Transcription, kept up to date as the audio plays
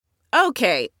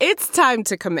Okay, it's time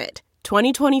to commit.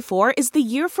 2024 is the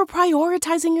year for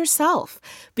prioritizing yourself.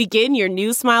 Begin your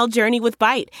new smile journey with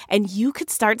Byte, and you could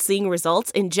start seeing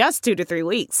results in just 2 to 3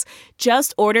 weeks.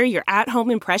 Just order your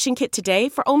at-home impression kit today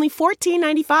for only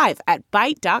 $14.95 at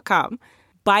Byte.com.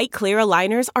 Byte Clear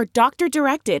aligners are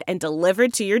doctor-directed and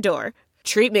delivered to your door.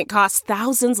 Treatment costs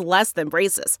thousands less than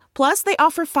braces. Plus, they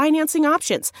offer financing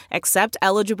options, accept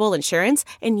eligible insurance,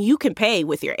 and you can pay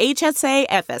with your HSA,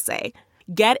 FSA.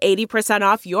 Get 80%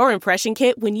 off your impression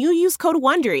kit when you use code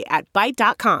WONDERY at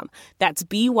Byte.com. That's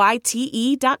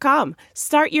BYTE.com.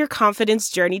 Start your confidence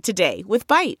journey today with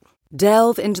Byte.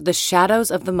 Delve into the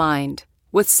shadows of the mind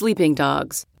with Sleeping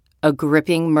Dogs, a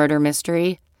gripping murder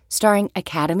mystery starring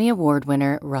Academy Award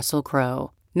winner Russell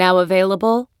Crowe. Now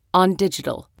available on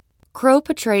digital. Crowe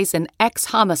portrays an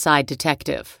ex-homicide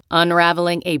detective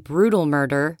unraveling a brutal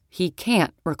murder he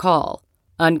can't recall.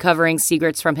 Uncovering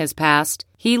secrets from his past,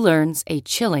 he learns a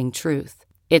chilling truth.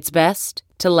 It's best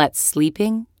to let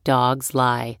sleeping dogs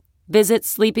lie. Visit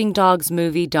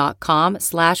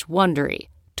sleepingdogsmovie.com/Wondery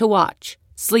to watch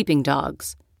Sleeping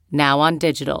Dogs, now on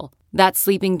digital. That's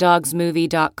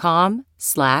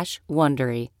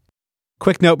sleepingdogsmovie.com/Wondery.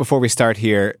 Quick note before we start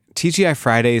here, TGI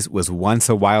Fridays was once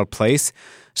a wild place,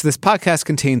 so this podcast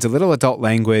contains a little adult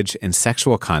language and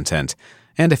sexual content,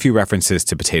 and a few references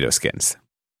to potato skins.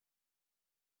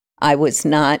 I was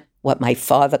not what my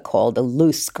father called a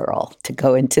loose girl to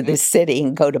go into the city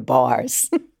and go to bars.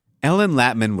 Ellen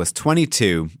Latman was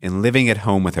 22 and living at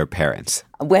home with her parents.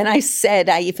 When I said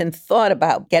I even thought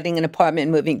about getting an apartment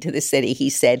and moving to the city,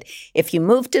 he said, if you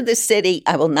move to the city,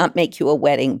 I will not make you a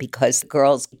wedding because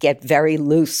girls get very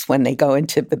loose when they go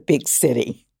into the big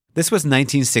city. This was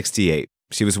 1968.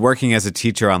 She was working as a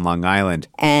teacher on Long Island.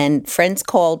 And friends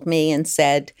called me and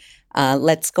said,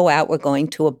 let's go out. We're going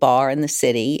to a bar in the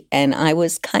city. And I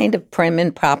was kind of prim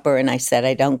and proper, and I said,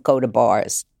 I don't go to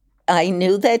bars. I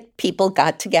knew that people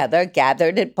got together,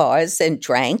 gathered at bars and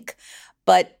drank,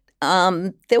 but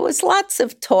there was lots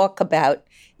of talk about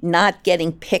not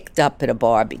getting picked up at a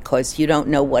bar because you don't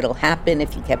know what'll happen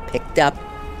if you get picked up.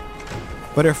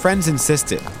 But her friends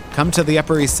insisted. Come to the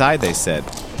Upper East Side, they said.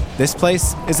 This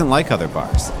place isn't like other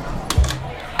bars.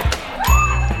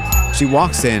 She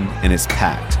walks in and it's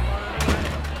packed.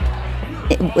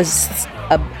 It was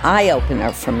an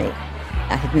eye-opener for me.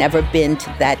 I had never been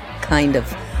to that kind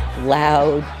of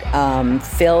loud,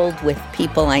 filled with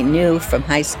people I knew from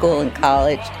high school and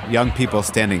college. Young people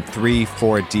standing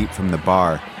 3-4 deep from the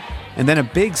bar. And then a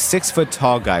big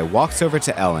 6-foot-tall guy walks over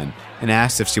to Ellen and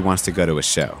asks if she wants to go to a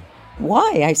show.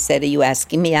 Why? I said, are you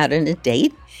asking me out on a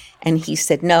date? And he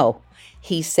said, no.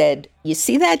 He said, you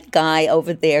see that guy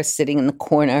over there sitting in the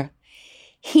corner?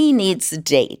 He needs a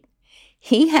date.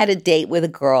 He had a date with a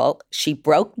girl. She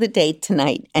broke the date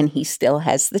tonight, and he still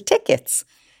has the tickets.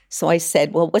 So I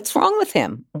said, well, what's wrong with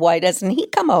him? Why doesn't he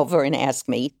come over and ask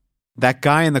me? That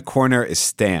guy in the corner is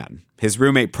Stan. His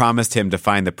roommate promised him to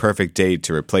find the perfect date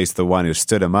to replace the one who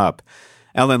stood him up.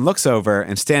 Ellen looks over,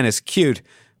 and Stan is cute,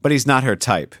 but he's not her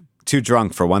type. Too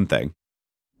drunk, for one thing.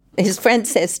 His friend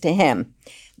says to him,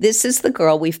 this is the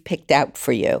girl we've picked out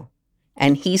for you.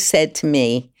 And he said to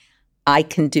me, I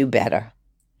can do better.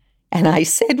 And I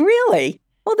said, really?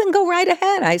 Well, then go right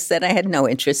ahead. I said I had no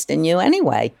interest in you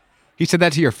anyway. He said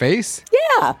that to your face?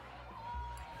 Yeah.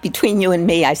 Between you and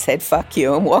me, I said, fuck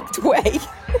you, and walked away.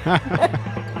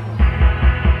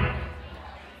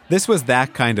 This was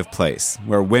that kind of place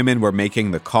where women were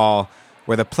making the call,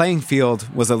 where the playing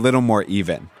field was a little more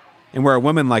even, and where a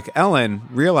woman like Ellen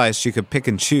realized she could pick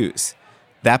and choose.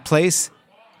 That place?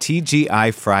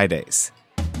 TGI Fridays.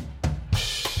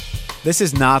 This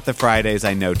is not the Fridays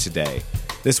I know today.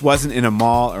 This wasn't in a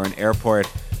mall or an airport.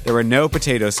 There were no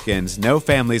potato skins, no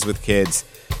families with kids.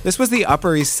 This was the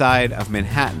Upper East Side of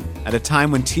Manhattan at a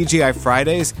time when TGI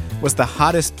Fridays was the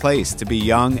hottest place to be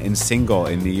young and single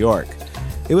in New York.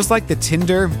 It was like the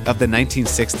Tinder of the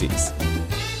 1960s.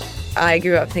 I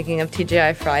grew up thinking of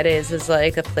TGI Fridays as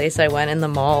like a place I went in the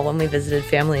mall when we visited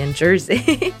family in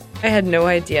Jersey. I had no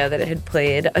idea that it had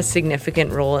played a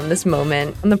significant role in this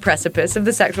moment on the precipice of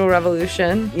the sexual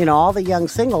revolution. You know, all the young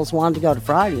singles wanted to go to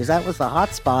Fridays. That was the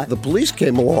hot spot. The police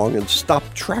came along and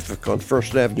stopped traffic on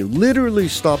First Avenue, literally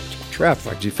stopped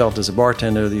traffic. You felt as a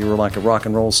bartender that you were like a rock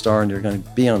and roll star and you're going to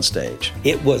be on stage.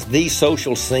 It was the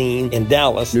social scene in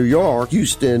Dallas, New York,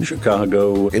 Houston,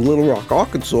 Chicago, in Little Rock,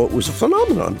 Arkansas. It was a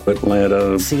phenomenon.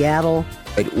 Atlanta, Seattle.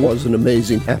 It was an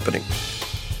amazing happening.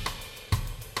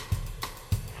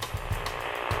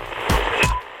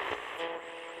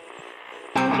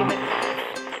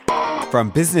 From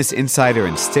Business Insider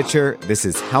and Stitcher, this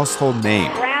is Household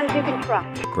Name. Brands you can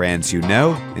trust. Brands you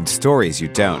know and stories you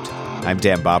don't. I'm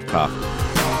Dan Bobkoff.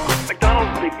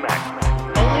 McDonald's Big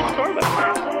Mac. Only Starbucks.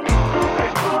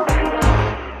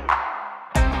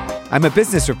 I'm a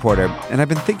business reporter, and I've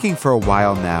been thinking for a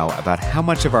while now about how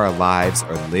much of our lives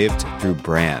are lived through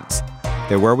brands.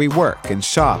 They're where we work and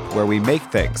shop, where we make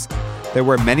things. They're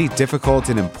where many difficult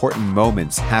and important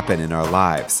moments happen in our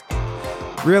lives.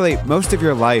 Really, most of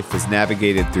your life is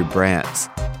navigated through brands.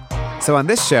 So on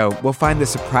this show, we'll find the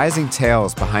surprising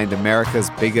tales behind America's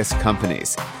biggest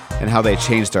companies and how they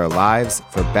changed our lives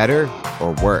for better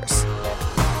or worse.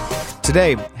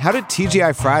 Today, how did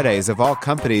TGI Fridays, of all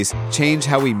companies, change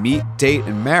how we meet, date,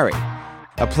 and marry?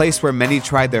 A place where many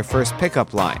tried their first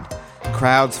pickup line.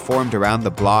 Crowds formed around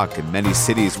the block in many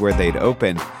cities where they'd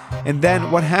opened. And then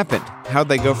what happened? How'd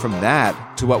they go from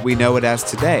that to what we know it as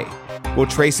today? We'll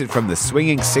trace it from the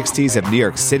swinging 60s of New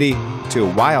York City to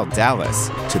a wild Dallas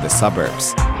to the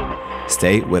suburbs.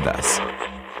 Stay with us.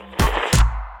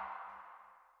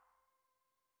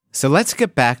 So let's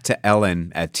get back to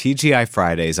Ellen at TGI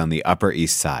Fridays on the Upper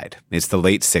East Side. It's the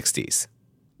late 60s.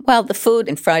 Well, the food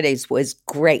in Fridays was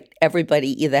great.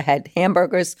 Everybody either had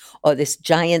hamburgers or this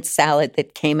giant salad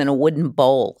that came in a wooden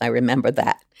bowl. I remember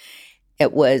that.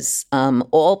 It was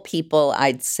all people,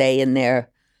 I'd say, in their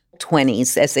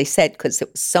 20s, as they said, because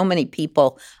it was so many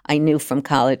people I knew from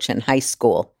college and high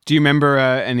school. Do you remember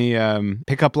any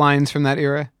pickup lines from that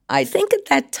era? I think at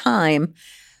that time,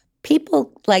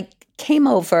 people came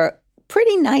over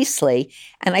pretty nicely.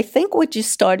 And I think what you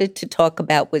started to talk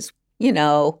about was,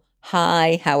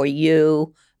 hi, how are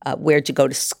you? Where'd you go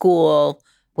to school?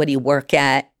 What do you work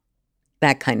at?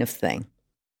 That kind of thing.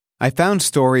 I found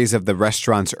stories of the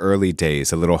restaurant's early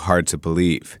days a little hard to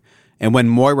believe. And when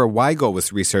Moira Weigel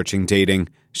was researching dating,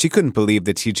 she couldn't believe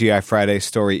the TGI Fridays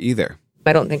story either.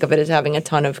 I don't think of it as having a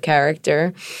ton of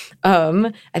character.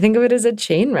 I think of it as a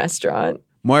chain restaurant.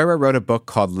 Moira wrote a book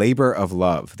called Labor of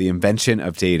Love, The Invention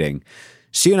of Dating.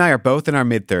 She and I are both in our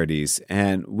mid-30s,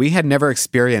 and we had never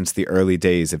experienced the early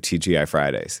days of TGI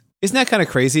Fridays. Isn't that kind of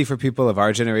crazy for people of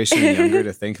our generation and younger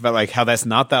to think about how that's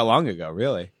not that long ago,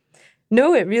 really?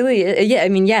 No, it really is. Yeah,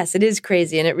 yes, it is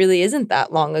crazy, and it really isn't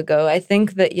that long ago. I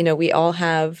think that, we all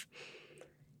have,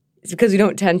 it's because we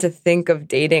don't tend to think of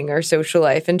dating or social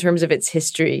life in terms of its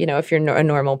history, if you're a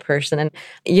normal person. And,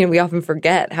 we often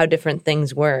forget how different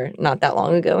things were not that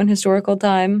long ago in historical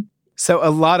time. So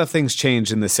a lot of things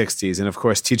changed in the 60s, and of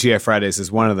course, TGI Fridays is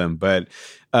one of them. But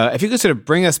if you could sort of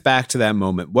bring us back to that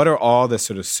moment, what are all the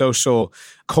sort of social,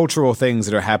 cultural things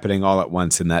that are happening all at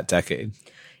once in that decade?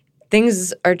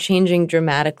 Things are changing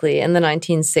dramatically in the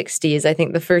 1960s. I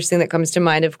think the first thing that comes to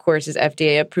mind, of course, is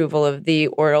FDA approval of the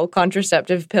oral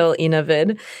contraceptive pill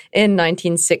Enovid. In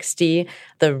 1960,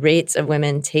 the rates of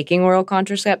women taking oral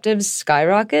contraceptives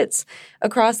skyrockets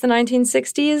across the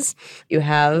 1960s. You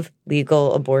have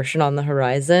legal abortion on the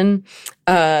horizon.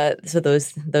 So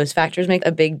those factors make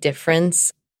a big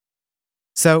difference.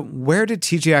 So where did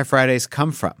TGI Fridays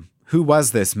come from? Who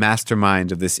was this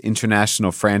mastermind of this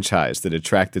international franchise that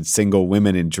attracted single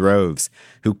women in droves,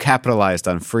 who capitalized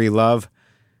on free love?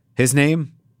 His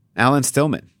name? Alan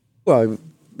Stillman. Well, I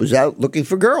was out looking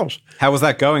for girls. How was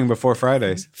that going before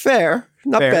Fridays? Fair.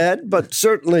 Not bad, but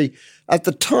certainly at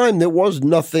the time there was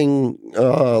nothing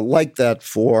like that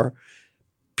for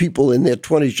people in their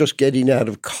 20s just getting out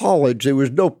of college. There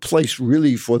was no place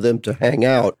really for them to hang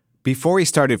out. Before he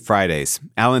started Fridays,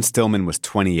 Alan Stillman was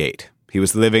 28. He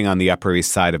was living on the Upper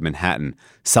East Side of Manhattan,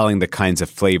 selling the kinds of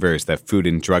flavors that food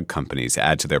and drug companies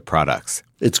add to their products.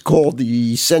 It's called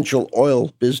the essential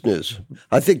oil business.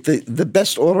 I think the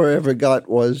best order I ever got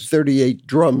was 38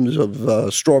 drums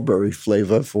of strawberry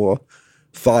flavor for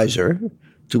Pfizer,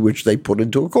 to which they put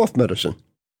into a cough medicine.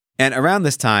 And around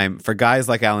this time, for guys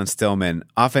like Alan Stillman,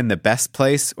 often the best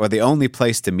place or the only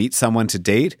place to meet someone to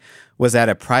date was at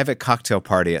a private cocktail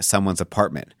party at someone's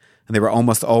apartment. And they were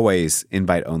almost always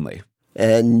invite only.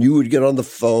 And you would get on the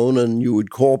phone and you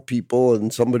would call people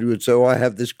and somebody would say, I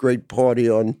have this great party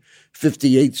on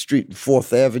 58th Street and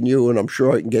 4th Avenue and I'm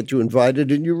sure I can get you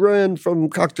invited. And you ran from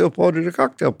cocktail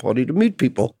party to meet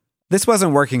people. This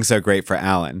wasn't working so great for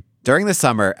Alan. During the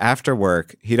summer, after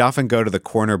work, he'd often go to the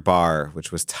corner bar,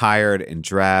 which was tired and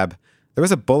drab. There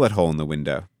was a bullet hole in the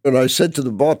window. And I said to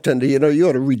the bartender, you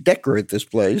ought to redecorate this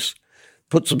place.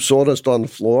 Put some sawdust on the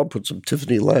floor, put some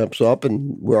Tiffany lamps up,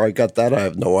 and where I got that, I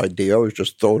have no idea. I was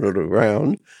just throwing it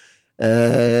around.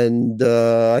 And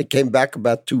I came back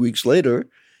about 2 weeks later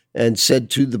and said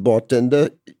to the bartender,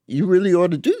 you really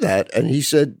ought to do that. And he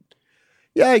said,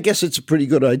 yeah, I guess it's a pretty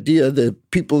good idea. The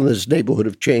people in this neighborhood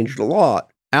have changed a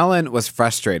lot. Alan was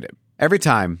frustrated. Every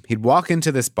time, he'd walk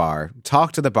into this bar,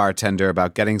 talk to the bartender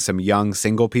about getting some young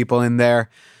single people in there,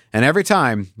 And every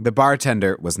time, the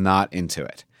bartender was not into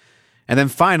it. And then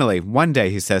finally, one day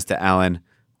he says to Alan,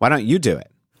 "Why don't you do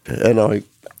it?" And I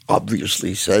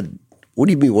obviously said, "What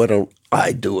do you mean, why don't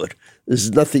I do it?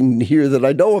 There's nothing here that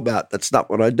I know about. That's not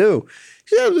what I do."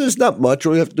 Yeah, there's not much.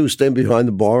 All you have to do is stand behind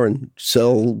the bar and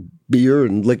sell beer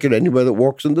and liquor to anybody that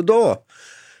walks in the door.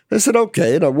 I said,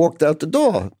 okay, and I walked out the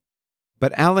door.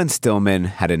 But Alan Stillman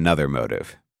had another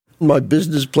motive. My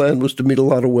business plan was to meet a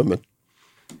lot of women.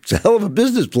 It's a hell of a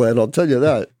business plan, I'll tell you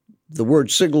that. The word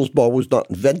singles bar was not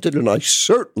invented, and I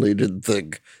certainly didn't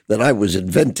think that I was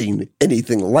inventing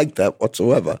anything like that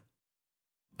whatsoever.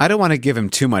 I don't want to give him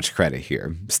too much credit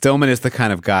here. Stillman is the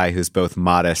kind of guy who's both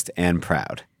modest and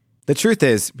proud. The truth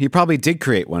is, he probably did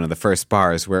create one of the first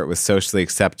bars where it was socially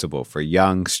acceptable for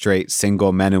young, straight,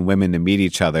 single men and women to meet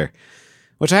each other,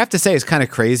 which I have to say is kind of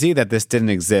crazy that this didn't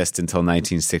exist until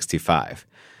 1965.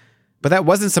 But that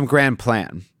wasn't some grand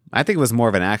plan. I think it was more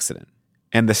of an accident.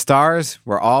 And the stars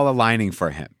were all aligning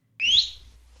for him.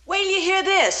 Wait till you hear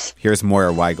this. Here's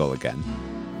Moira Weigel again.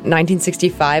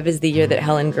 1965 is the year that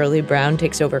Helen Gurley Brown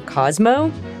takes over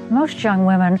Cosmo. Most young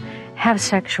women have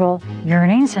sexual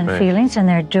yearnings and feelings, and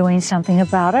they're doing something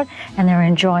about it, and they're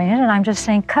enjoying it. And I'm just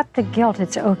saying, cut the guilt.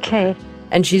 It's okay.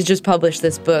 And she's just published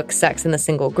this book, Sex and the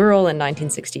Single Girl, in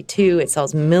 1962. It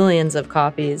sells millions of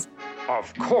copies.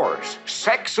 Of course,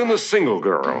 Sex and the Single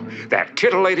Girl, that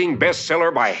titillating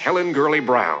bestseller by Helen Gurley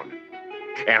Brown.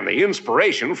 And the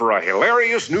inspiration for a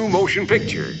hilarious new motion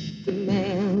picture.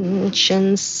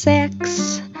 Mention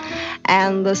sex,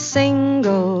 and the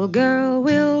single girl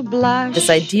will blush. This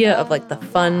idea of like the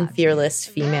fun, fearless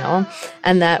female,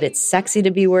 and that it's sexy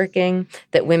to be working,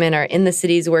 that women are in the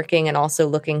cities working and also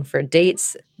looking for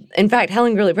dates. In fact,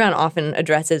 Helen Gurley Brown often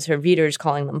addresses her readers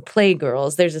calling them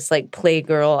playgirls. There's this like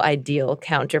playgirl ideal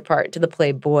counterpart to the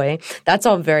playboy. That's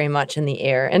all very much in the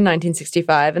air in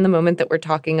 1965, in the moment that we're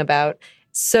talking about.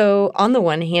 So on the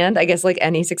one hand, I guess like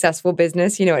any successful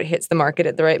business, it hits the market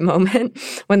at the right moment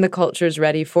when the culture is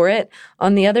ready for it.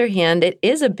 On the other hand, it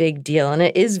is a big deal and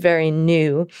it is very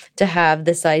new to have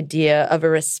this idea of a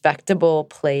respectable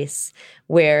place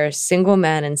where single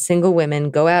men and single women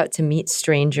go out to meet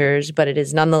strangers, but it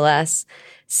is nonetheless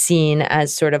seen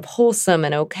as sort of wholesome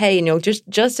and okay,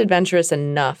 just adventurous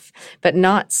enough, but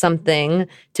not something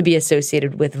to be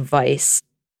associated with vice.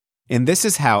 And this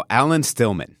is how Alan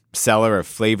Stillman, seller of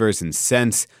flavors and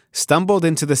scents, stumbled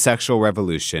into the sexual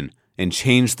revolution and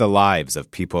changed the lives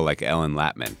of people like Ellen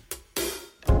Latman.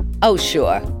 Oh,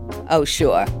 sure.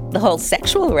 The whole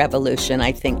sexual revolution,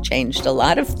 I think, changed a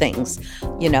lot of things.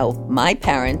 My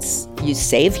parents, you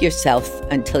save yourself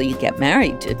until you get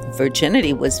married.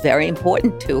 Virginity was very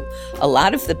important to a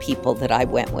lot of the people that I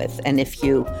went with. And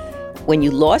when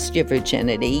you lost your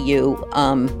virginity,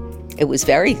 it was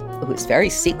very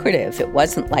secretive. It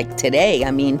wasn't like today.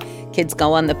 I mean, kids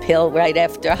go on the pill right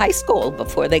after high school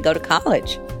before they go to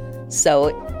college.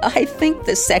 So I think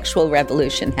the sexual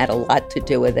revolution had a lot to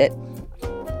do with it.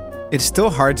 It's still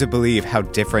hard to believe how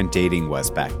different dating was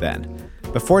back then.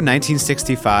 Before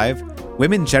 1965,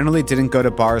 women generally didn't go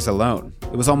to bars alone.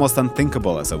 It was almost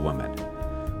unthinkable as a woman.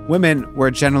 Women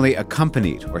were generally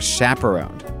accompanied or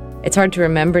chaperoned. It's hard to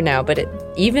remember now, but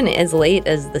even as late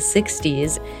as the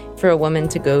 60s, for a woman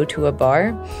to go to a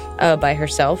bar by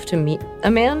herself to meet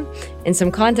a man, in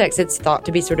some contexts, it's thought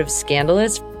to be sort of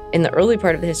scandalous. In the early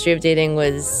part of the history of dating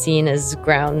was seen as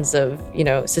grounds of,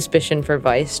 suspicion for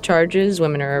vice charges.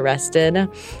 Women are arrested.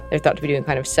 They're thought to be doing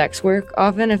kind of sex work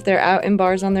often if they're out in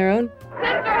bars on their own.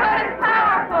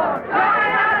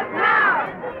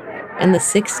 In the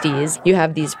 60s, you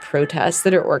have these protests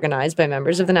that are organized by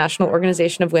members of the National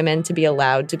Organization of Women to be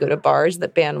allowed to go to bars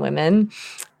that ban women.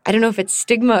 I don't know if it's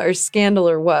stigma or scandal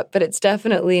or what, but it's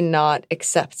definitely not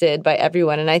accepted by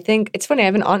everyone. And I think it's funny, I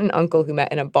have an aunt and uncle who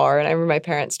met in a bar, and I remember my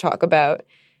parents talk about,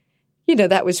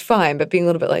 that was fine, but being a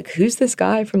little bit like, who's this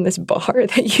guy from this bar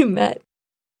that you met?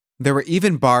 There were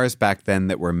even bars back then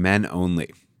that were men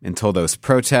only, until those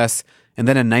protests, and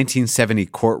then a 1970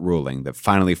 court ruling that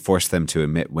finally forced them to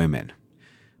admit women.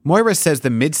 Moira says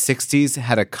the mid-60s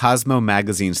had a Cosmo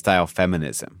magazine-style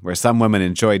feminism, where some women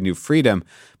enjoyed new freedom,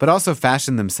 but also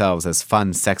fashioned themselves as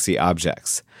fun, sexy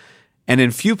objects. And in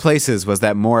few places was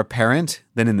that more apparent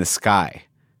than in the sky.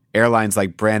 Airlines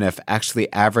like Braniff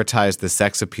actually advertised the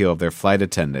sex appeal of their flight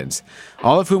attendants,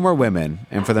 all of whom were women,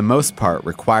 and for the most part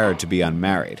required to be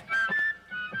unmarried.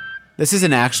 This is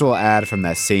an actual ad from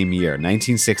that same year,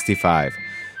 1965.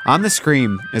 On the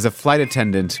screen is a flight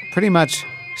attendant pretty much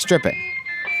stripping.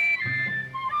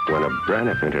 When a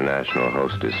Braniff International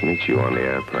hostess meets you on the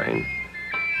airplane,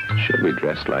 she'll be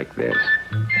dressed like this.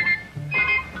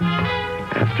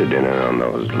 After dinner on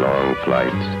those long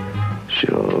flights,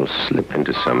 you'll slip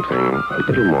into something a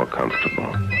little more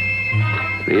comfortable.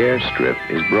 The Airstrip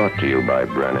is brought to you by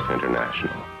Braniff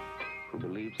International.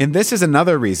 And this is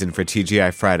another reason for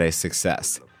TGI Friday's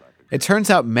success. It turns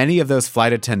out many of those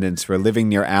flight attendants were living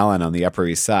near Allen on the Upper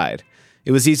East Side.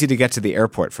 It was easy to get to the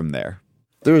airport from there.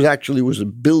 There was a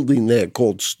building there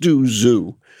called Stu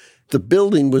Zoo. The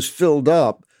building was filled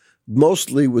up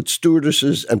mostly with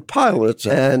stewardesses and pilots,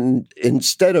 and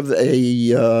instead of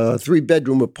a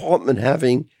three-bedroom apartment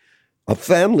having a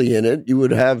family in it, you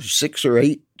would have 6 or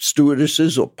 8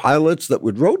 stewardesses or pilots that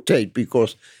would rotate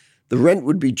because the rent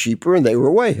would be cheaper and they were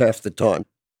away half the time.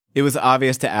 It was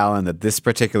obvious to Allen that this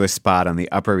particular spot on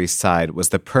the Upper East Side was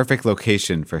the perfect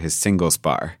location for his singles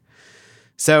bar.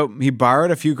 So he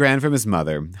borrowed a few grand from his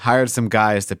mother, hired some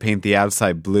guys to paint the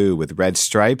outside blue with red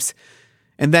stripes,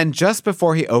 and then just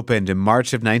before he opened in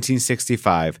March of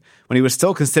 1965, when he was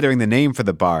still considering the name for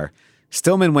the bar,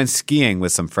 Stillman went skiing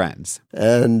with some friends.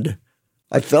 And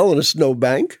I fell in a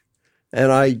snowbank,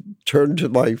 and I turned to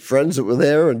my friends that were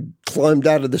there and climbed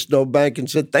out of the snowbank and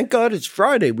said, "Thank God it's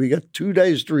Friday. We got 2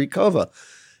 days to recover."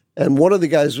 And one of the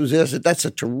guys was there and said, "That's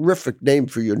a terrific name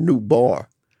for your new bar."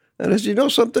 And I said, "You know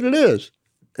something, it is."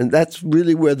 And that's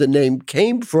really where the name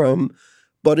came from.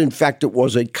 But in fact, it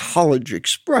was a college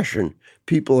expression.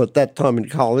 People at that time in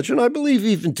college, and I believe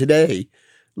even today,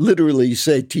 literally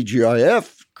say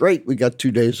TGIF, great, we got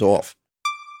 2 days off.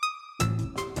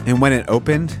 And when it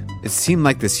opened, it seemed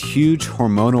like this huge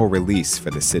hormonal release for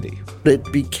the city.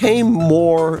 It became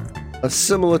more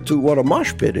similar to what a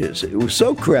mosh pit is. It was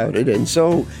so crowded and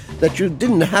so that you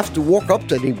didn't have to walk up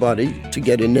to anybody to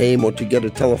get a name or to get a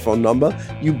telephone number.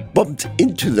 You bumped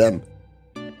into them.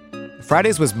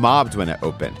 Fridays was mobbed when it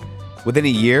opened. Within a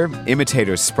year,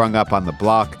 imitators sprung up on the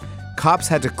block. Cops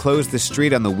had to close the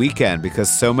street on the weekend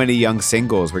because so many young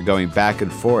singles were going back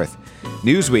and forth.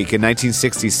 Newsweek in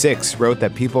 1966 wrote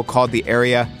that people called the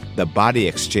area the Body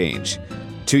Exchange.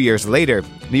 2 years later,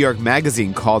 New York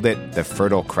Magazine called it the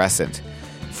Fertile Crescent.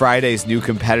 Friday's new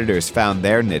competitors found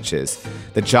their niches.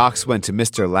 The jocks went to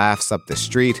Mr. Laughs up the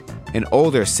street. An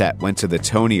older set went to the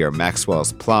Tony or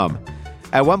Maxwell's Plum.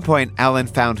 At one point, Allen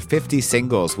found 50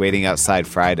 singles waiting outside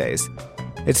Fridays.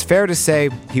 It's fair to say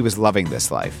he was loving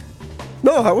this life.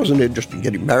 No, I wasn't interested in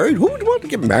getting married. Who would want to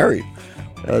get married?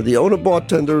 The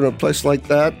owner-bartender in a place like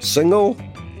that, single,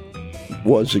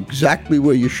 was exactly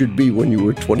where you should be when you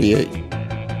were 28.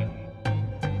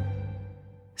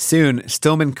 Soon,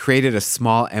 Stillman created a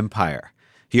small empire.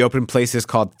 He opened places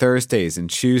called Thursdays and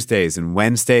Tuesdays and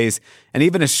Wednesdays, and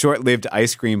even a short-lived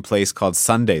ice cream place called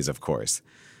Sundays, of course.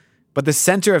 But the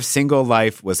center of single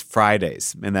life was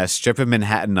Fridays in that strip of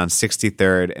Manhattan on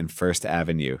 63rd and 1st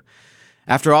Avenue.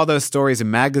 After all those stories in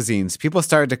magazines, people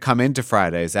started to come into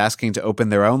Fridays asking to open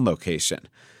their own location.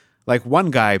 Like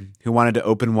one guy who wanted to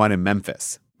open one in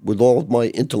Memphis. With all of my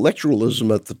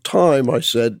intellectualism at the time, I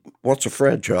said, "What's a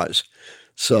franchise?"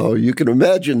 So you can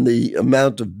imagine the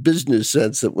amount of business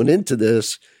sense that went into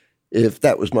this if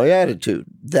that was my attitude.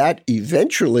 That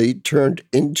eventually turned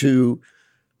into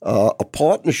a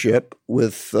partnership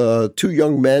with 2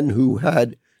 young men who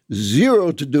had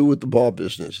zero to do with the bar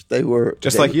business. They were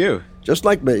like you. Just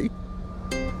like me.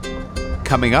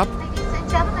 Coming up, Ladies and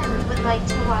gentlemen, we would like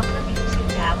to welcome you to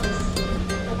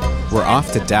Dallas. We're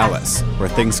off to Dallas, where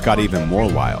things got even more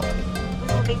wild.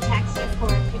 We will be taxiing for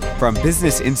a few minutes. From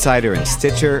Business Insider and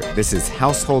Stitcher, this is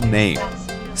Household Name.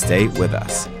 Stay with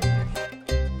us.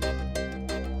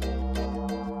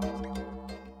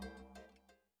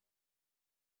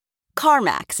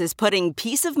 CarMax is putting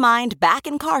peace of mind back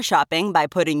in car shopping by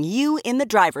putting you in the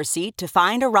driver's seat to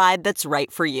find a ride that's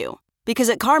right for you. Because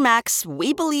at CarMax,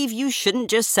 we believe you shouldn't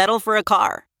just settle for a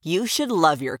car. You should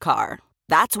love your car.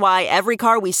 That's why every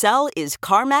car we sell is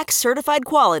CarMax certified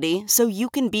quality, so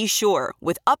you can be sure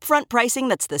with upfront pricing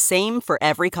that's the same for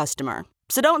every customer.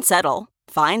 So don't settle.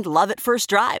 Find love at first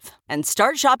drive and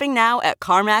start shopping now at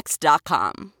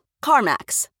CarMax.com.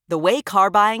 CarMax, the way car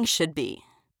buying should be.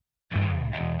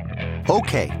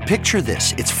 Okay, picture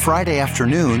this. It's Friday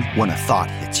afternoon when a thought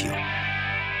hits you.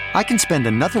 I can spend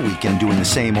another weekend doing the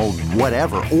same old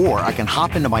whatever, or I can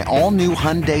hop into my all-new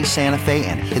Hyundai Santa Fe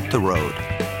and hit the road.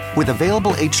 With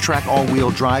available H-Track all-wheel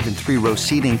drive and 3-row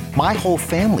seating, my whole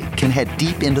family can head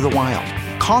deep into the wild.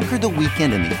 Conquer the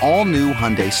weekend in the all-new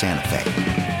Hyundai Santa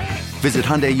Fe. Visit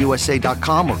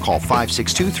HyundaiUSA.com or call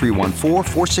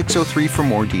 562-314-4603 for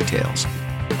more details.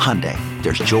 Hyundai,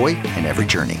 there's joy in every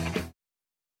journey.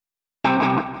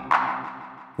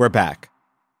 We're back.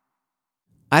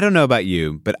 I don't know about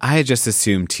you, but I had just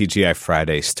assumed TGI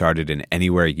Friday started in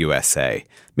Anywhere USA,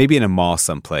 maybe in a mall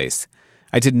someplace.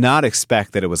 I did not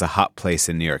expect that it was a hot place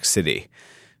in New York City.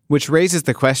 Which raises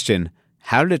the question,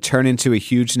 how did it turn into a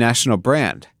huge national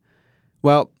brand?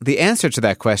 Well, the answer to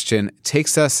that question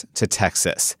takes us to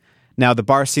Texas. Now, the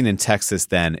bar scene in Texas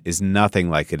then is nothing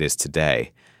like it is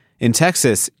today. In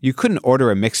Texas, you couldn't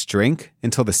order a mixed drink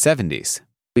until the 70s.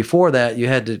 Before that, you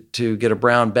had to get a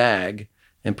brown bag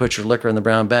and put your liquor in the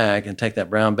brown bag and take that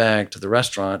brown bag to the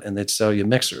restaurant, and they'd sell you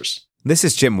mixers. This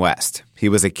is Jim West. He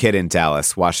was a kid in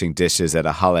Dallas washing dishes at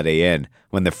a Holiday Inn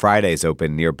when the Fridays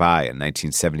opened nearby in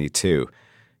 1972.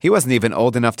 He wasn't even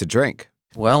old enough to drink.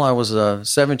 Well, I was a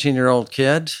 17-year-old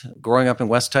kid growing up in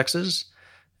West Texas,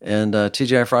 and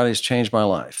TGI Fridays changed my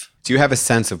life. Do you have a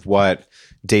sense of what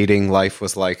dating life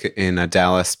was like in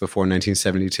Dallas before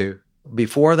 1972?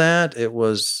 Before that, it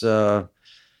was,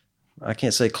 I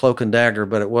can't say cloak and dagger,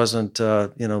 but it wasn't,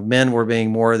 men were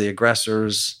being more the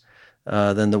aggressors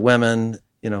than the women.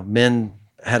 Men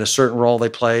had a certain role they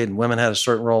played and women had a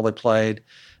certain role they played.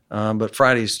 But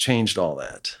Fridays changed all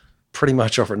that pretty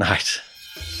much overnight.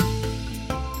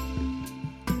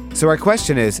 So our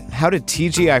question is, how did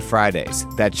TGI Fridays,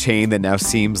 that chain that now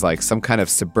seems like some kind of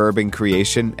suburban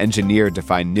creation engineered to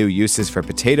find new uses for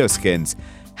potato skins,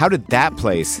 how did that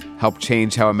place help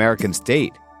change how Americans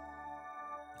date?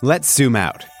 Let's zoom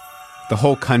out. The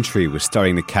whole country was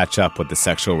starting to catch up with the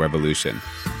sexual revolution.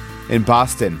 In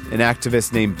Boston, an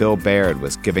activist named Bill Baird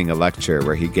was giving a lecture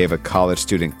where he gave a college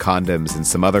student condoms and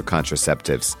some other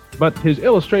contraceptives. But his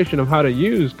illustration of how to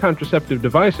use contraceptive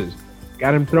devices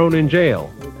got him thrown in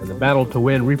jail, and the battle to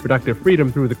win reproductive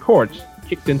freedom through the courts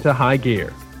kicked into high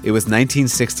gear. It was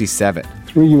 1967.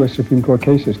 3 U.S. Supreme Court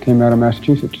cases came out of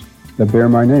Massachusetts that bear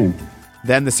my name.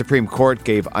 Then the Supreme Court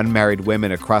gave unmarried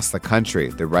women across the country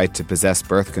the right to possess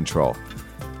birth control.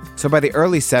 So by the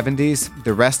early 70s,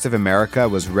 the rest of America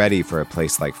was ready for a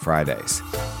place like Fridays.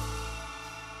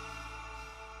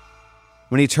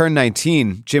 When he turned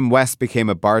 19, Jim West became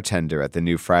a bartender at the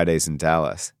new Fridays in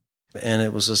Dallas. And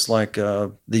it was just like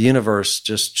the universe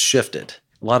just shifted.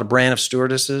 A lot of Braniff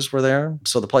stewardesses were there.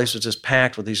 So the place was just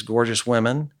packed with these gorgeous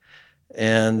women.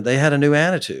 And they had a new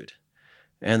attitude.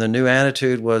 And the new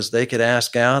attitude was they could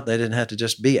ask out. They didn't have to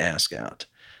just be asked out.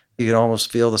 You could almost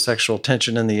feel the sexual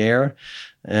tension in the air.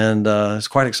 And it's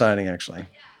quite exciting, actually.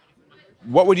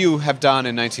 What would you have done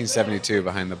in 1972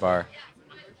 behind the bar?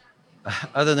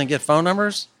 Other than get phone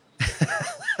numbers?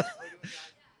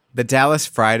 The Dallas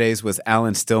Fridays was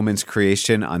Alan Stillman's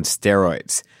creation on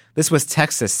steroids. This was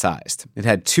Texas-sized. It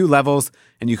had 2 levels,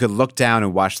 and you could look down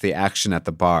and watch the action at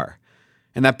the bar.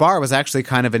 And that bar was actually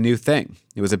kind of a new thing.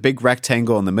 It was a big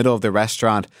rectangle in the middle of the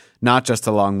restaurant, not just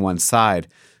along one side.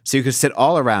 So you could sit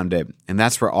all around it, and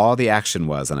that's where all the action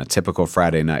was on a typical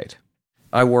Friday night.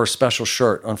 I wore a special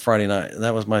shirt on Friday night, and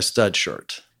that was my stud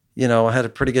shirt. I had a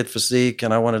pretty good physique,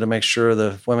 and I wanted to make sure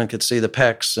the women could see the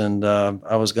pecs, and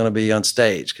I was going to be on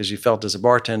stage because you felt as a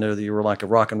bartender that you were like a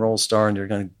rock and roll star and you're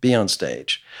going to be on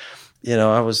stage.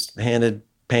 I was handed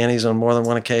panties on more than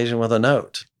one occasion with a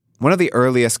note. One of the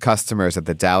earliest customers at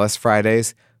the Dallas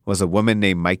Fridays was a woman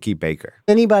named Mikey Baker.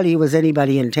 Anybody who was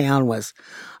anybody in town was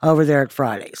over there at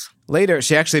Fridays. Later,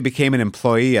 she actually became an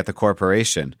employee at the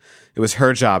corporation. It was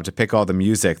her job to pick all the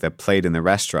music that played in the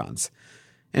restaurants.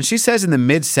 And she says in the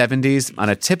mid-70s, on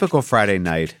a typical Friday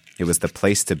night, it was the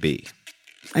place to be.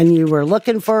 And you were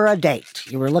looking for a date.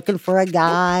 You were looking for a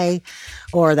guy,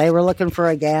 or they were looking for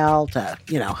a gal to,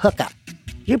 hook up.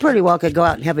 You pretty well could go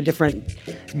out and have a different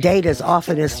date as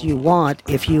often as you want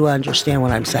if you understand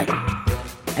what I'm saying.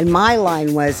 And my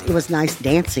line was, it was nice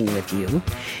dancing with you.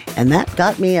 And that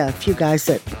got me a few guys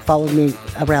that followed me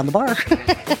around the bar.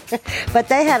 But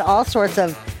they had all sorts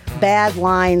of bad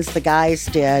lines the guys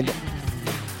did.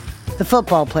 The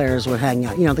football players would hang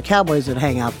out. The Cowboys would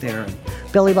hang out there.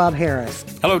 Billy Bob Harris.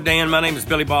 Hello, Dan. My name is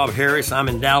Billy Bob Harris. I'm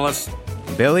in Dallas.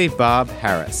 Billy Bob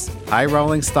Harris,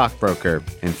 high-rolling stockbroker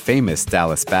and famous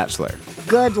Dallas bachelor.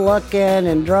 Good looking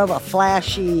and drove a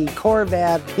flashy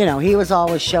Corvette. He was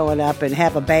always showing up and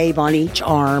have a babe on each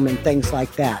arm and things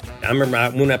like that. I remember I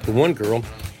went up to one girl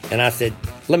and I said,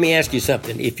 let me ask you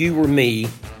something. If you were me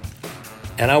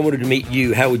and I wanted to meet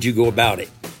you, how would you go about it?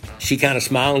 She kind of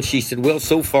smiled and she said, well,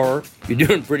 so far, you're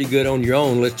doing pretty good on your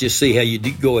own. Let's just see how you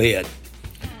do. Go ahead.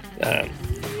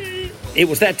 It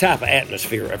was that type of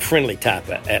atmosphere, a friendly type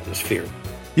of atmosphere.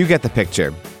 You get the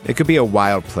picture. It could be a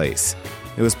wild place.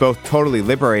 It was both totally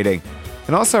liberating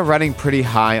and also running pretty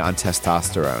high on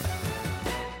testosterone.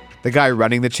 The guy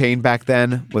running the chain back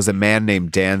then was a man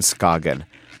named Dan Scoggin,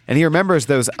 and he remembers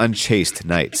those unchaste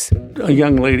nights. A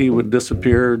young lady would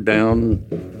disappear down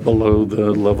below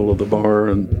the level of the bar,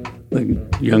 and the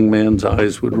young man's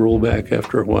eyes would roll back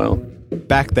after a while.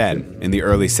 Back then, in the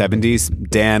early 70s,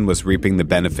 Dan was reaping the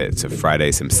benefits of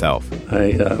Fridays himself.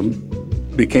 I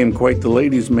became quite the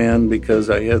ladies' man because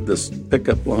I had this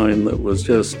pickup line that was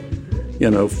just,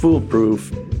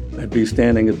 foolproof. I'd be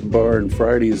standing at the bar on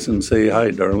Fridays and say, "Hi,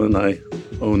 darling, I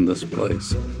own this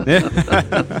place."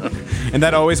 And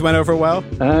that always went over well?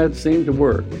 It seemed to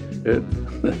work. It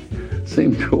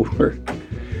seemed to work.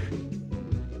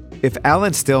 If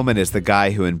Alan Stillman is the guy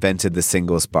who invented the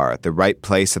singles bar at the right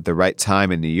place at the right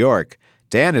time in New York,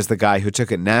 Dan is the guy who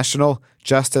took it national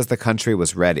just as the country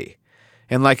was ready.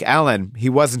 And like Alan, he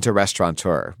wasn't a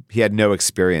restaurateur. He had no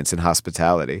experience in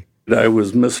hospitality. I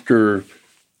was Mr.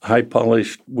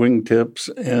 High-polished wingtips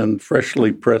and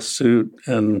freshly pressed suit,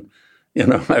 and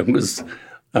I was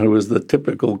the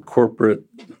typical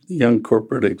young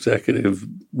corporate executive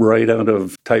right out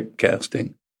of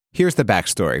typecasting. Here's the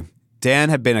backstory. Dan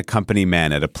had been a company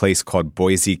man at a place called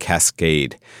Boise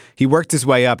Cascade. He worked his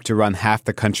way up to run half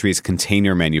the country's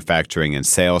container manufacturing and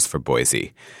sales for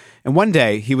Boise. And one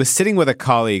day, he was sitting with a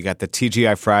colleague at the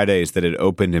TGI Fridays that had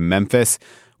opened in Memphis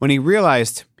when he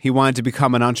realized he wanted to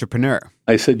become an entrepreneur.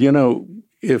 I said,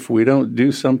 if we don't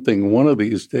do something one of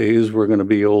these days, we're going to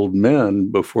be old men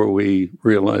before we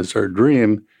realize our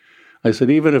dream. I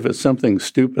said, even if it's something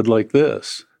stupid like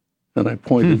this. And I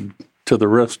pointed to the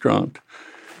restaurant.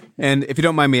 And if you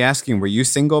don't mind me asking, were you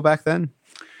single back then?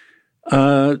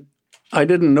 I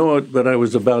didn't know it, but I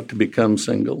was about to become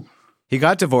single. He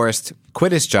got divorced,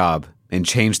 quit his job, and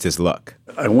changed his look.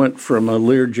 I went from a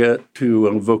Learjet to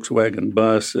a Volkswagen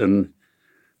bus and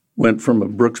went from a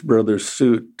Brooks Brothers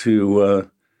suit to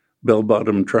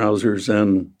bell-bottom trousers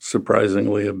and,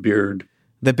 surprisingly, a beard.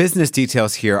 The business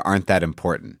details here aren't that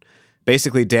important.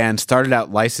 Basically, Dan started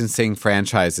out licensing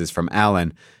franchises from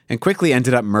Alan and quickly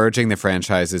ended up merging the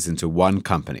franchises into one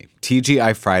company,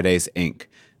 TGI Fridays, Inc.,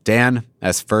 Dan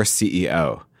as first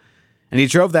CEO. And he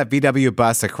drove that VW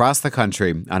bus across the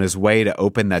country on his way to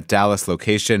open that Dallas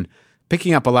location,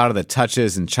 picking up a lot of the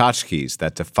touches and tchotchkes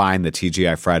that define the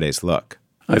TGI Fridays look.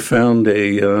 I found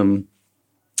a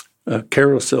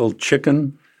carousel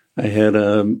chicken. I had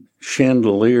a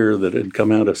chandelier that had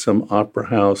come out of some opera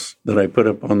house that I put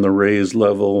up on the raised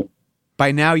level.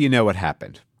 By now you know what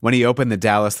happened. When he opened the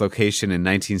Dallas location in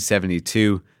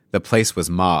 1972, the place was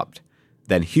mobbed.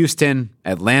 Then Houston,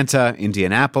 Atlanta,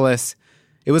 Indianapolis.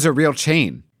 It was a real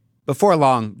chain. Before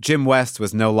long, Jim West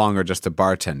was no longer just a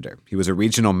bartender. He was a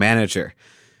regional manager.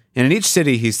 And in each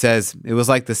city, he says, it was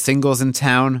like the singles in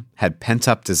town had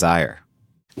pent-up desire.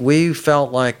 We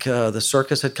felt like the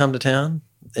circus had come to town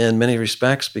in many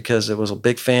respects because it was a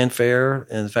big fanfare.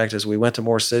 And in fact, as we went to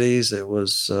more cities, it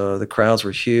was the crowds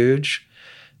were huge.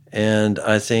 And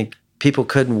I think people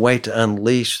couldn't wait to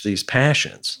unleash these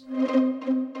passions.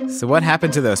 So what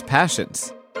happened to those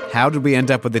passions? How did we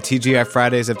end up with the TGI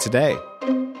Fridays of today?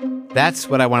 That's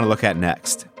what I want to look at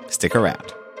next. Stick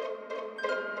around.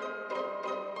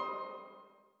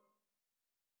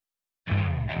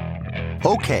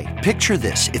 Okay, picture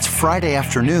this. It's Friday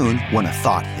afternoon when a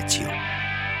thought hits you.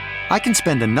 I can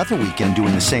spend another weekend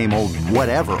doing the same old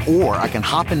whatever, or I can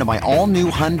hop into my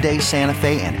all-new Hyundai Santa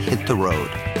Fe and hit the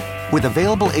road. With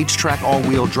available H-Track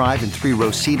all-wheel drive and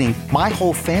 3-row seating, my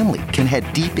whole family can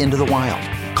head deep into the wild.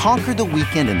 Conquer the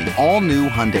weekend in the all-new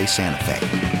Hyundai Santa Fe.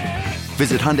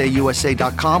 Visit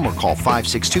HyundaiUSA.com or call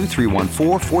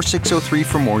 562-314-4603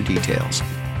 for more details.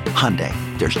 Hyundai,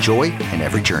 there's joy in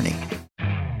every journey.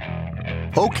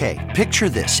 Okay, picture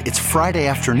this. It's Friday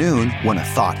afternoon when a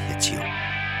thought hits you.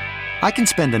 I can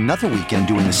spend another weekend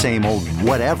doing the same old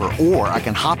whatever, or I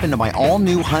can hop into my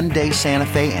all-new Hyundai Santa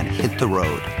Fe and hit the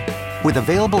road. With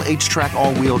available H-Track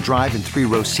all-wheel drive and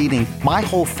 3-row seating, my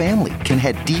whole family can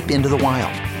head deep into the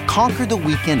wild. Conquer the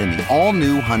weekend in the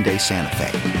all-new Hyundai Santa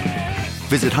Fe.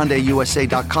 Visit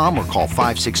HyundaiUSA.com or call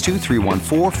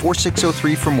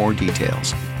 562-314-4603 for more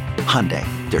details. Hyundai,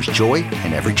 there's joy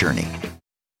in every journey.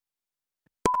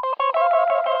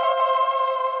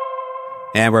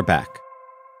 And we're back.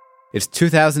 It's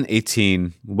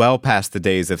 2018, well past the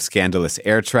days of scandalous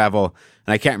air travel,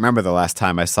 and I can't remember the last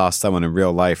time I saw someone in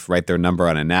real life write their number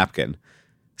on a napkin.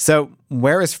 So,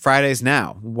 where is Fridays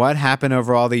now? What happened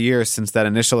over all the years since that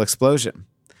initial explosion?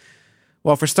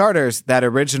 Well, for starters, that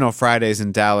original Fridays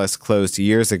in Dallas closed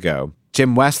years ago.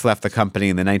 Jim West left the company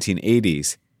in the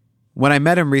 1980s. When I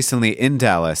met him recently in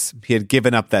Dallas, he had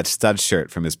given up that stud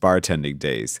shirt from his bartending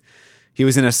days. He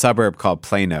was in a suburb called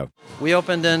Plano. We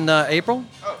opened in April.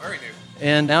 Oh, very new.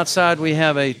 And outside we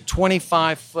have a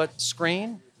 25-foot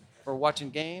screen for watching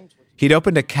games. He'd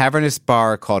opened a cavernous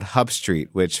bar called Hub Street,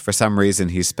 which for some reason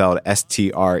he spelled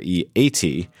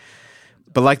S-T-R-E-A-T.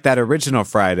 But like that original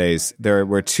Fridays, there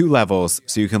were 2 levels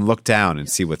so you can look down and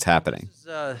see what's happening.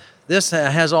 This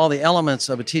has all the elements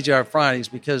of a TGI Fridays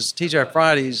because TGI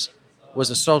Fridays was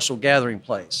a social gathering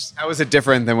place. How is it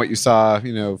different than what you saw,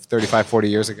 35, 40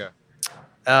 years ago?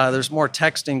 There's more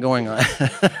texting going on.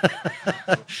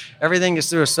 Everything is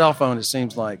through a cell phone, it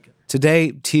seems like.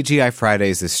 Today, TGI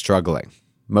Fridays is struggling.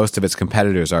 Most of its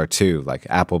competitors are too, like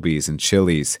Applebee's and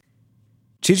Chili's.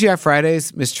 TGI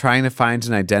Fridays is trying to find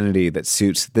an identity that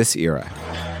suits this era.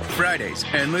 Fridays,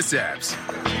 endless apps.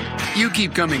 You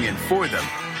keep coming in for them,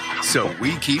 so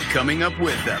we keep coming up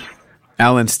with them.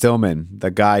 Alan Stillman,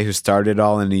 the guy who started it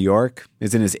all in New York,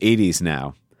 is in his 80s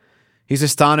now. He's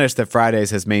astonished that Fridays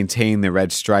has maintained the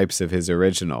red stripes of his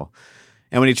original.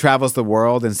 And when he travels the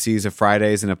world and sees a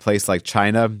Fridays in a place like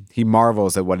China, he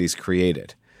marvels at what he's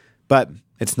created. But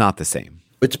it's not the same.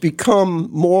 It's become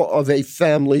more of a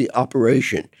family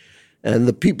operation. And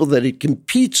the people that it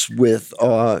competes with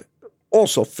are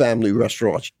also family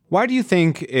restaurants. Why do you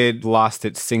think it lost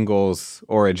its singles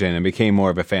origin and became more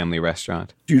of a family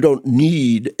restaurant? You don't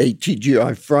need a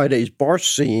TGI Fridays bar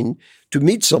scene to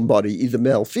meet somebody, either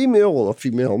male-female or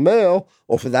female-male,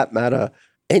 or for that matter,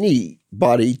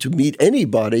 anybody to meet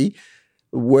anybody.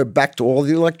 We're back to all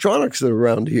the electronics that are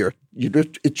around here.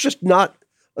 It's just not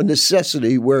a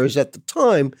necessity, whereas at the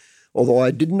time, although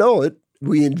I didn't know it,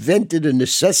 we invented a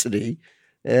necessity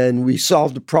and we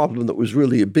solved a problem that was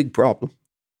really a big problem.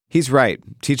 He's right.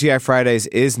 TGI Fridays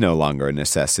is no longer a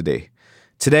necessity.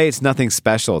 Today, it's nothing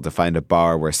special to find a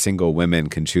bar where single women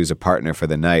can choose a partner for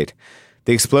the night.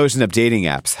 The explosion of dating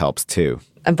apps helps too.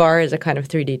 A bar is a kind of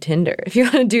 3D Tinder, if you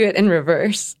want to do it in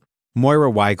reverse.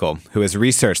 Moira Weigel, who has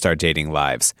researched our dating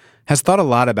lives, has thought a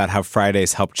lot about how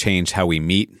Fridays help change how we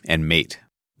meet and mate.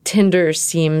 Tinder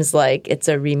seems like it's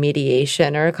a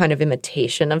remediation or a kind of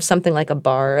imitation of something like a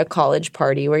bar, a college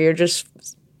party where you're just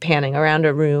panning around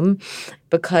a room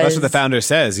because... That's what the founder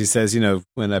says. He says,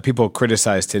 when people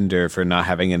criticize Tinder for not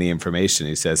having any information,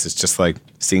 he says it's just like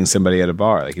seeing somebody at a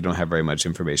bar. Like you don't have very much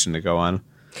information to go on.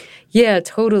 Yeah,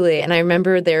 totally. And I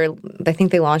remember I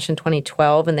think they launched in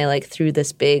 2012 and they threw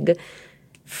this big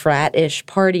frat-ish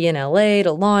party in LA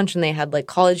to launch, and they had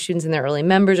college students and their early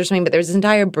members or something, but there was this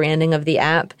entire branding of the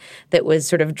app that was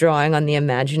sort of drawing on the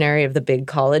imaginary of the big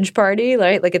college party,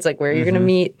 right? It's where you're going to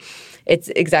meet. It's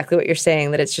exactly what you're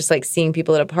saying, that it's just like seeing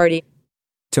people at a party.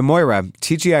 To Moira,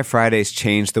 TGI Fridays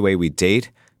changed the way we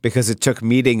date because it took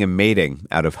meeting and mating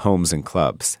out of homes and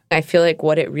clubs. I feel like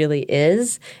what it really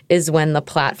is when the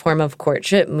platform of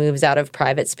courtship moves out of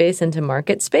private space into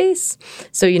market space.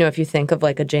 So, if you think of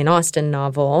a Jane Austen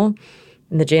novel,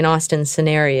 in the Jane Austen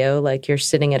scenario, you're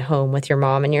sitting at home with your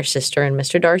mom and your sister and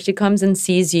Mr. Darcy comes and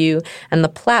sees you and the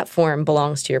platform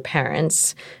belongs to your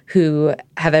parents who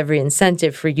have every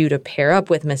incentive for you to pair up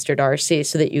with Mr. Darcy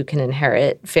so that you can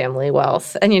inherit family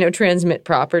wealth and, transmit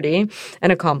property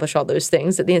and accomplish all those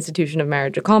things that the institution of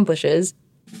marriage accomplishes.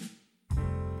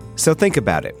 So think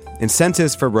about it.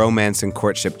 Incentives for romance and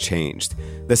courtship changed.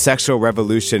 The sexual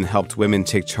revolution helped women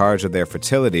take charge of their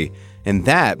fertility, and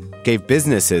that gave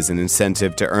businesses an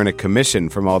incentive to earn a commission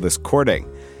from all this courting.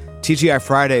 TGI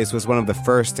Fridays was one of the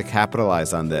first to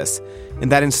capitalize on this,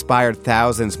 and that inspired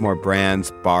thousands more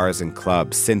brands, bars, and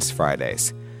clubs since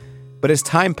Fridays. But as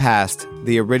time passed,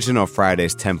 the original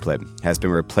Fridays template has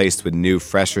been replaced with new,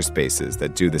 fresher spaces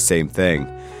that do the same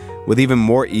thing, with even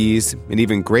more ease and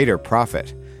even greater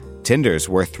profit. Tinder's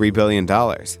worth $3 billion.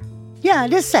 Yeah,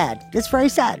 it is sad. It's very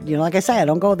sad. Like I say, I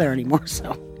don't go there anymore,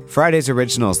 so... Fridays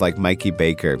originals like Mikey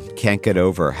Baker can't get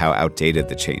over how outdated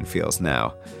the chain feels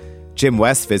now. Jim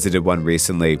West visited one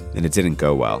recently, and it didn't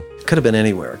go well. It could have been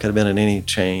anywhere. It could have been in any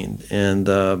chain. And,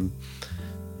 I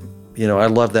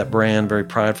love that brand, very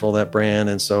prideful of that brand,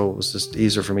 and so it was just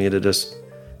easier for me to just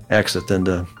exit than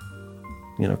to,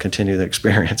 continue the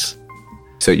experience.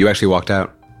 So you actually walked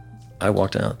out? I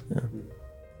walked out, yeah.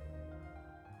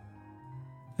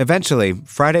 Eventually,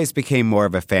 Fridays became more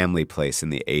of a family place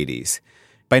in the 80s.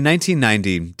 By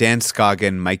 1990, Dan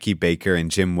Scoggin, Mikey Baker,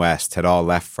 and Jim West had all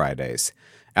left Fridays.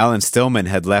 Alan Stillman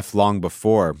had left long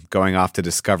before, going off to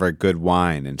discover good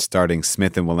wine and starting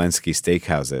Smith & Wollensky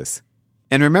Steakhouses.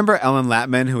 And remember Ellen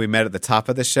Latman, who we met at the top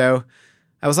of the show?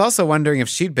 I was also wondering if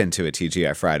she'd been to a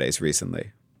TGI Fridays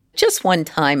recently. Just one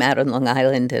time out on Long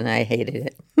Island, and I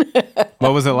hated it.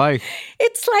 What was it like?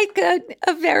 It's like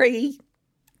a very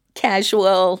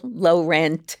casual,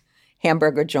 low-rent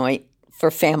hamburger joint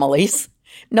for families.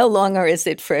 No longer is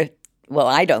it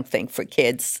I don't think for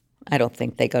kids. I don't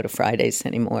think they go to Fridays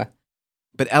anymore.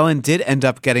 But Ellen did end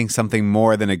up getting something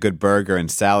more than a good burger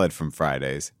and salad from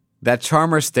Fridays. That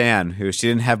charmer Stan, who she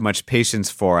didn't have much patience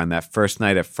for on that first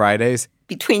night at Fridays.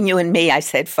 Between you and me, I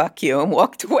said, fuck you, and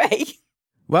walked away.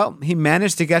 Well, he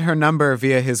managed to get her number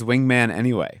via his wingman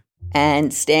anyway.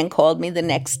 And Stan called me the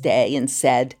next day and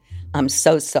said, I'm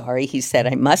so sorry. He said,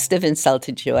 I must have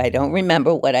insulted you. I don't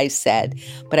remember what I said,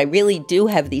 but I really do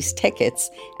have these tickets,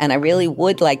 and I really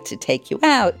would like to take you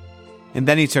out. And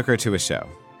then he took her to a show.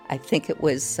 I think it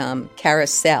was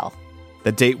Carousel.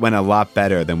 The date went a lot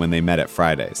better than when they met at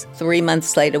Fridays. 3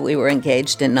 months later, we were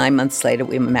engaged, and 9 months later,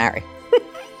 we were married.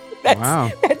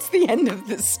 Wow. That's the end of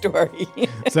the story.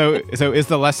 So is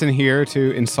the lesson here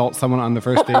to insult someone on the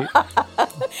first date?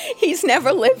 He's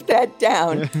never lived that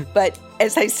down. But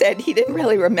as I said, he didn't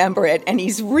really remember it. And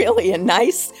he's really a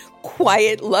nice,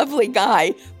 quiet, lovely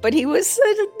guy. But he was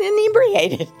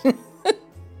inebriated.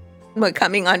 We're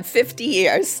coming on 50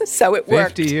 years, so it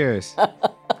worked. 50 years.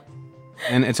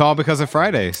 And it's all because of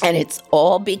Fridays. And it's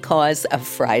all because of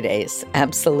Fridays.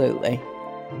 Absolutely.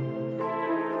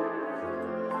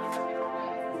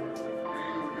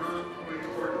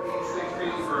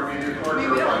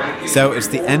 So it's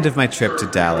the end of my trip to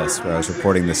Dallas where I was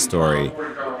reporting this story.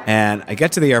 And I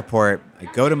get to the airport, I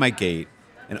go to my gate,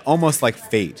 and almost like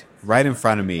fate, right in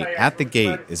front of me at the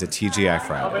gate is a TGI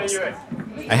Fridays.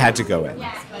 I had to go in.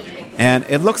 And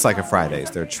it looks like a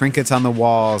Fridays. There are trinkets on the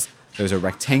walls. There's a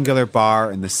rectangular bar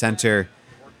in the center.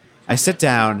 I sit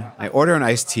down, I order an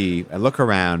iced tea, I look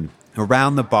around.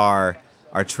 Around the bar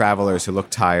are travelers who look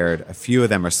tired. A few of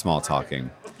them are small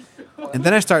talking. And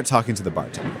then I start talking to the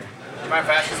bartender. Do you mind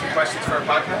if I ask you some questions for a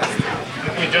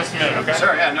podcast? In just a minute, okay?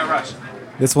 Sure, yeah, no rush.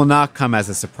 This will not come as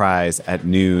a surprise at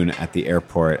noon at the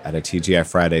airport at a TGI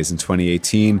Fridays in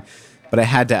 2018, but I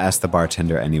had to ask the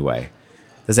bartender anyway.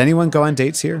 Does anyone go on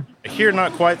dates here? Here,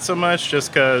 not quite so much,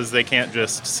 just because they can't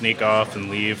just sneak off and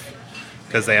leave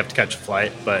because they have to catch a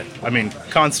flight. But, I mean,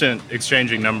 constant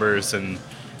exchanging numbers, and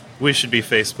we should be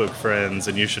Facebook friends,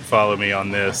 and you should follow me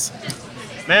on this.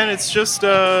 Man, it's just,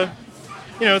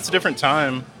 it's a different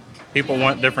time. People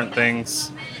want different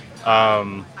things.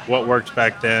 What worked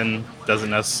back then doesn't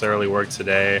necessarily work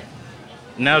today.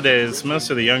 Nowadays, most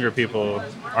of the younger people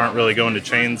aren't really going to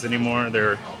chains anymore.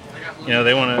 They're,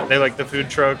 they like the food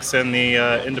trucks and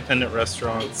the independent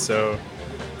restaurants. So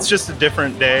it's just a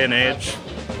different day and age.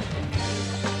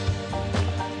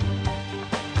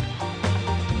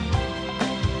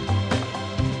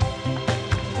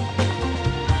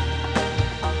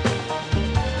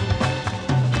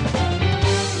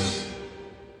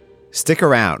 Stick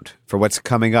around for what's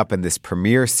coming up in this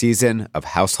premiere season of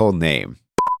Household Name.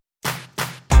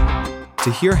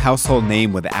 To hear Household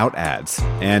Name without ads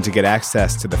and to get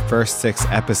access to the first 6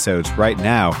 episodes right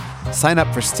now, sign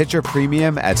up for Stitcher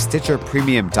Premium at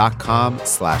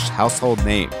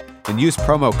stitcherpremium.com/householdname and use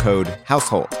promo code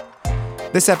HOUSEHOLD.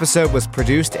 This episode was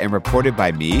produced and reported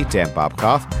by me, Dan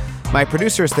Bobkoff. My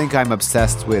producers think I'm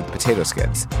obsessed with potato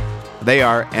skins. They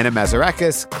are Anna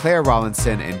Mazarakis, Claire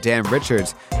Rawlinson, and Dan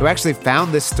Richards, who actually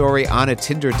found this story on a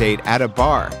Tinder date at a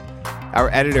bar. Our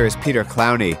editor is Peter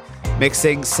Clowney.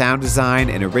 Mixing, sound design,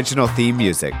 and original theme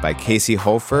music by Casey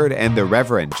Holford and the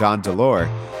Reverend John Delore.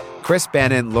 Chris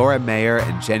Bannon, Laura Mayer,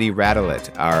 and Jenny Radelet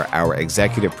are our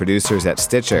executive producers at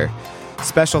Stitcher.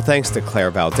 Special thanks to Claire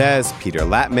Valdez, Peter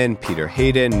Latman, Peter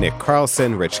Hayden, Nick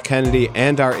Carlson, Rich Kennedy,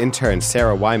 and our intern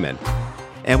Sarah Wyman.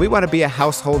 And we want to be a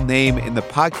household name in the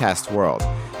podcast world.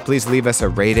 Please leave us a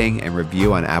rating and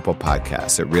review on Apple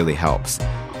Podcasts. It really helps.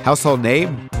 Household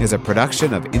Name is a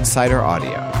production of Insider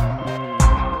Audio.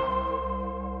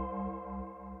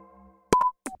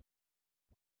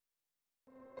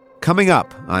 Coming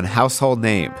up on Household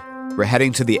Name, we're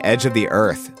heading to the edge of the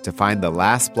earth to find the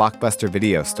last Blockbuster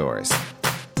video stores.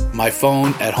 My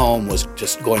phone at home was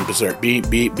just going berserk. Beep,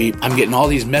 beep, beep. I'm getting all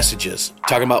these messages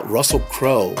talking about Russell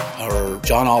Crowe or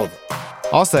John Oliver.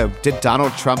 Also, did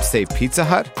Donald Trump save Pizza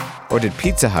Hut? Or did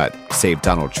Pizza Hut save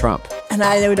Donald Trump? And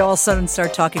I would all of a sudden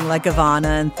start talking like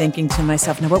Ivana and thinking to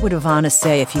myself, now what would Ivana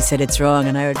say if he said it's wrong?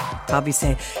 And I would probably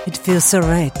say, it feels so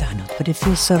right, Donald, but it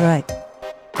feels so right.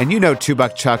 And you know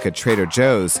 $2 Chuck at Trader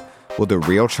Joe's. Will the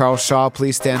real Charles Shaw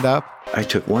please stand up? I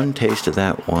took one taste of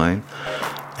that wine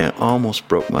and it almost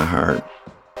broke my heart.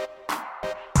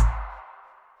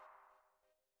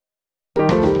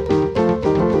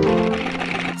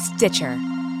 Stitcher.